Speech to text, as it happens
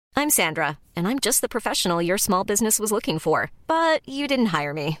I'm Sandra, and I'm just the professional your small business was looking for. But you didn't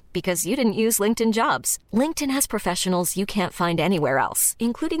hire me because you didn't use LinkedIn Jobs. LinkedIn has professionals you can't find anywhere else,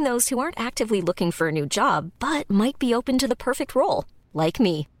 including those who aren't actively looking for a new job, but might be open to the perfect role, like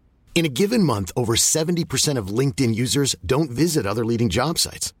me. In a given month, over 70% of LinkedIn users don't visit other leading job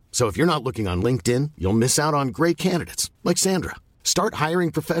sites. So if you're not looking on LinkedIn, you'll miss out on great candidates like Sandra. Start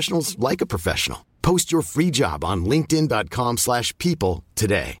hiring professionals like a professional. Post your free job on linkedin.com/people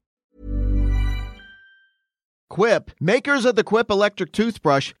today. Quip, makers of the Quip electric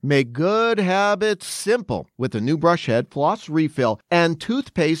toothbrush, make good habits simple with a new brush head, floss refill, and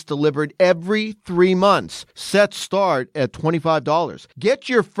toothpaste delivered every 3 months. Sets start at $25. Get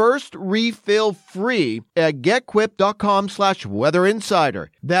your first refill free at getquip.com/weatherinsider.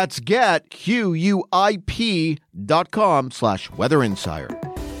 That's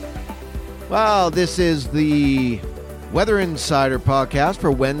getquip.com/weatherinsider. Wow, this is the Weather Insider podcast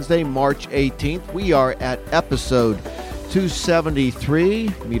for Wednesday, March 18th. We are at episode 273.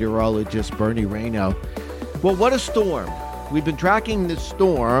 Meteorologist Bernie Rayno. Well, what a storm. We've been tracking this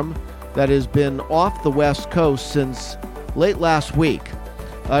storm that has been off the West Coast since late last week.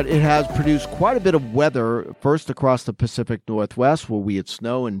 It has produced quite a bit of weather, first across the Pacific Northwest, where we had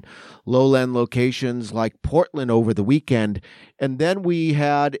snow in lowland locations like Portland over the weekend. And then we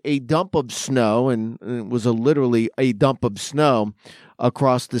had a dump of snow, and it was literally a dump of snow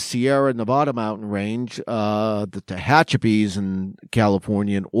across the Sierra Nevada mountain range, the Tehachapies in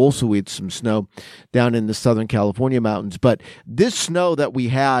California, and also we had some snow down in the Southern California mountains. But this snow that we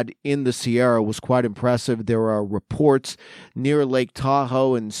had in the Sierra was quite impressive. There are reports near Lake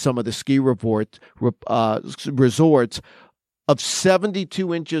Tahoe and some of the ski resorts of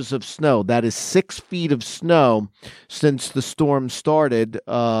 72 inches of snow. That is 6 feet of snow since the storm started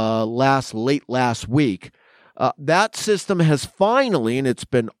late last week. That system has finally, and it's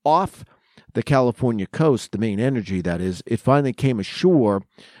been off the California coast, the main energy that is, it finally came ashore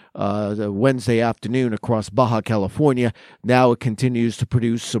Wednesday afternoon across Baja California. Now it continues to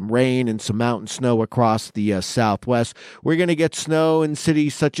produce some rain and some mountain snow across the southwest. We're going to get snow in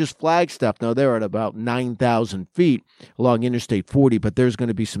cities such as Flagstaff. Now they're at about 9,000 feet along Interstate 40, but there's going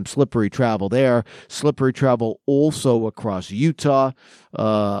to be some slippery travel there. Slippery travel also across Utah,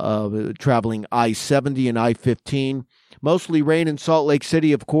 traveling I-70 and I-15. Mostly rain in Salt Lake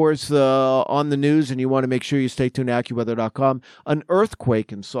City, of course, on the news, and you want to make sure you stay tuned to AccuWeather.com. An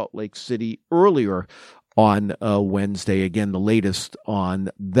earthquake in Salt Lake City earlier on Wednesday. Again, the latest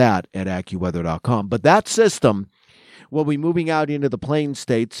on that at AccuWeather.com. But that system will be moving out into the Plain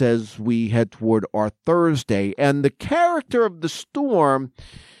States as we head toward our Thursday. And the character of the storm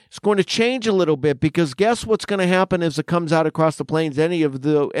is going to change a little bit, because guess what's going to happen as it comes out across the plains? Any of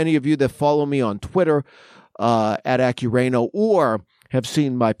you that follow me on Twitter, at AccuRayno, or have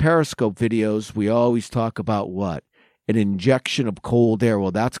seen my Periscope videos, we always talk about what? An injection of cold air.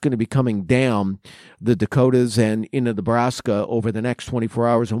 Well, that's going to be coming down the Dakotas and into Nebraska over the next 24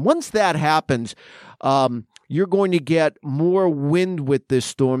 hours. And once that happens, you're going to get more wind with this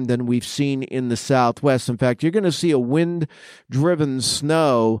storm than we've seen in the Southwest. In fact, you're going to see a wind-driven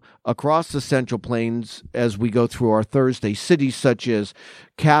snow across the Central Plains as we go through our Thursday. Cities such as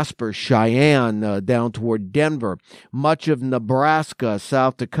Casper, Cheyenne, down toward Denver, much of Nebraska,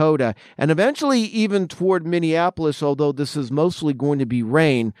 South Dakota, and eventually even toward Minneapolis, although this is mostly going to be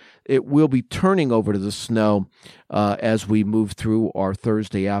rain. It will be turning over to the snow as we move through our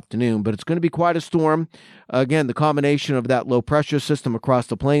Thursday afternoon. But it's going to be quite a storm. Again, the combination of that low pressure system across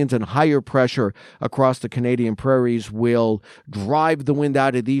the plains and higher pressure across the Canadian prairies will drive the wind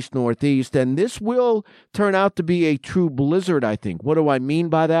out of the east-northeast, and this will turn out to be a true blizzard, I think. What do I mean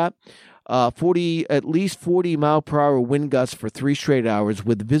by that? At least 40 mile per hour wind gusts for 3 straight hours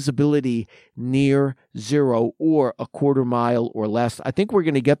with visibility near zero or a quarter mile or less. I think we're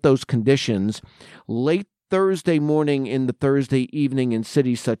going to get those conditions late Thursday morning into Thursday evening in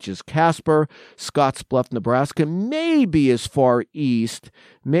cities such as Casper, Scottsbluff, Nebraska, maybe as far east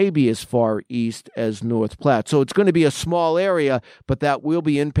as North Platte. So it's going to be a small area, but that will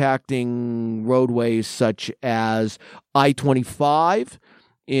be impacting roadways such as I-25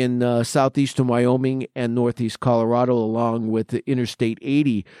 in southeastern Wyoming and northeast Colorado, along with the Interstate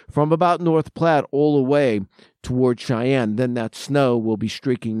 80 from about North Platte all the way toward Cheyenne. Then that snow will be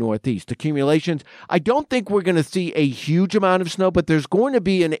streaking northeast. Accumulations, I don't think we're going to see a huge amount of snow, but there's going to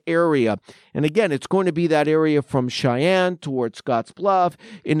be an area, and again, it's going to be that area from Cheyenne towards Scottsbluff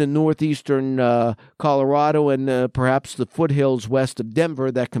into northeastern Colorado and perhaps the foothills west of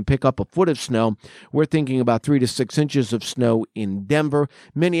Denver that can pick up a foot of snow. We're thinking about 3 to 6 inches of snow in Denver.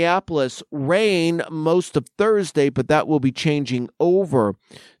 Minneapolis, rain most of Thursday, but that will be changing over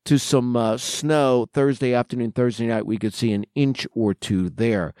to some snow Thursday afternoon, Thursday night. We could see an inch or two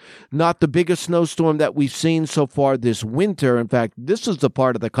there. Not the biggest snowstorm that we've seen so far this winter. In fact, this is the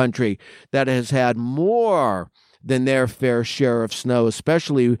part of the country that has had more than their fair share of snow,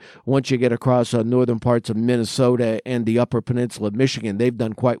 especially once you get across northern parts of Minnesota and the upper peninsula of Michigan. They've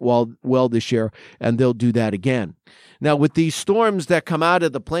done quite well this year, and they'll do that again. Now, with these storms that come out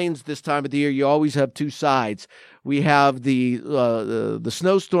of the plains this time of the year, you always have two sides. We have the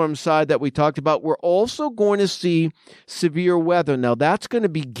snowstorm side that we talked about. We're also going to see severe weather. Now, that's going to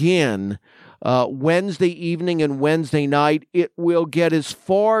begin Wednesday evening and Wednesday night. It will get as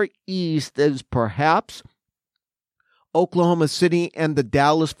far east as perhaps Oklahoma City and the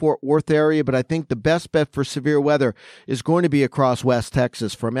Dallas-Fort Worth area, but I think the best bet for severe weather is going to be across West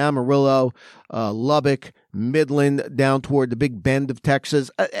Texas, from Amarillo, Lubbock, Midland, down toward the Big Bend of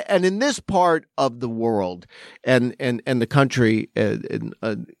Texas. And in this part of the world and the country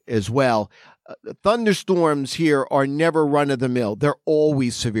as well, thunderstorms here are never run-of-the-mill. They're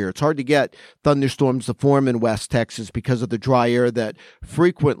always severe. It's hard to get thunderstorms to form in West Texas because of the dry air that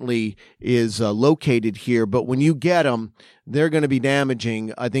frequently is located here. But when you get them, they're going to be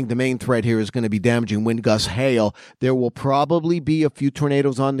damaging. I think the main threat here is going to be damaging wind gusts, hail. There will probably be a few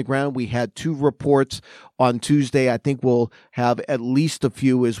tornadoes on the ground. We had 2 reports on Tuesday. I think we'll have at least a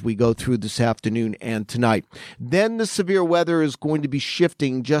few as we go through this afternoon and tonight. Then the severe weather is going to be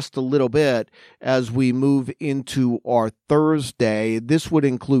shifting just a little bit as we move into our Thursday. This would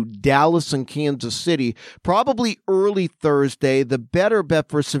include Dallas and Kansas City, probably early Thursday. The better bet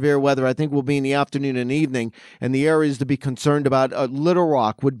for severe weather, I think, will be in the afternoon and evening, and the areas to be concerned about. Little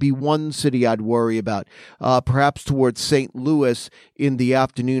Rock would be one city I'd worry about, perhaps towards St. Louis in the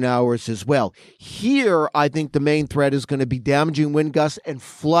afternoon hours as well. Here, I think the main threat is going to be damaging wind gusts and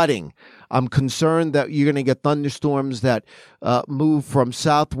flooding. I'm concerned that you're going to get thunderstorms that move from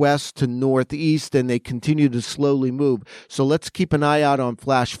southwest to northeast, and they continue to slowly move. So let's keep an eye out on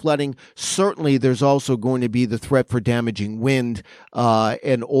flash flooding. Certainly, there's also going to be the threat for damaging wind,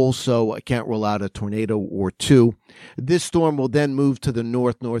 and also I can't rule out a tornado or two. This storm will then move to the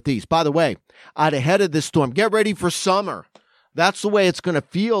northeast. By the way, out ahead of this storm, get ready for summer. That's the way it's going to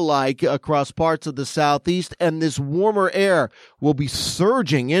feel like across parts of the southeast, and this warmer air will be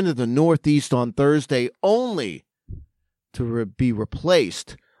surging into the northeast on Thursday, only to be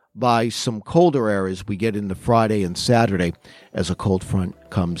replaced by some colder air as we get into Friday and Saturday as a cold front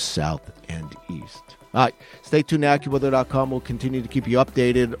comes south and east. All right, stay tuned to AccuWeather.com. We'll continue to keep you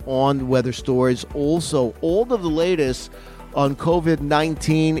updated on weather stories. Also, all of the latest on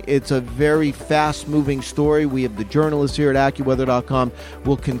COVID-19. It's a very fast-moving story. We have the journalists here at AccuWeather.com.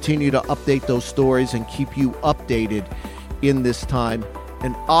 We'll continue to update those stories and keep you updated in this time.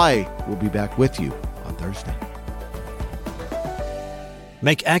 And I will be back with you on Thursday.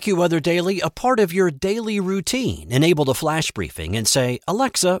 Make AccuWeather Daily a part of your daily routine. Enable the flash briefing and say,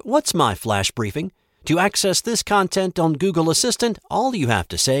 "Alexa, what's my flash briefing?" To access this content on Google Assistant, all you have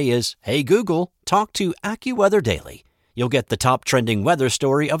to say is, "Hey Google, talk to AccuWeather Daily." You'll get the top trending weather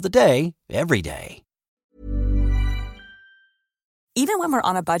story of the day every day. Even when we're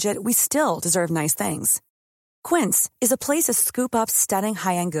on a budget, we still deserve nice things. Quince is a place to scoop up stunning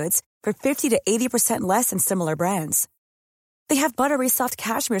high-end goods for 50 to 80% less than similar brands. They have buttery soft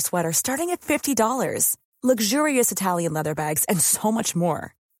cashmere sweaters starting at $50, luxurious Italian leather bags, and so much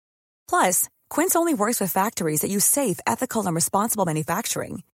more. Plus, Quince only works with factories that use safe, ethical, and responsible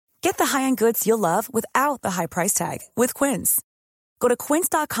manufacturing. Get the high-end goods you'll love without the high price tag with Quince. Go to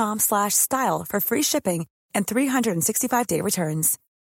quince.com/style for free shipping and 365-day returns.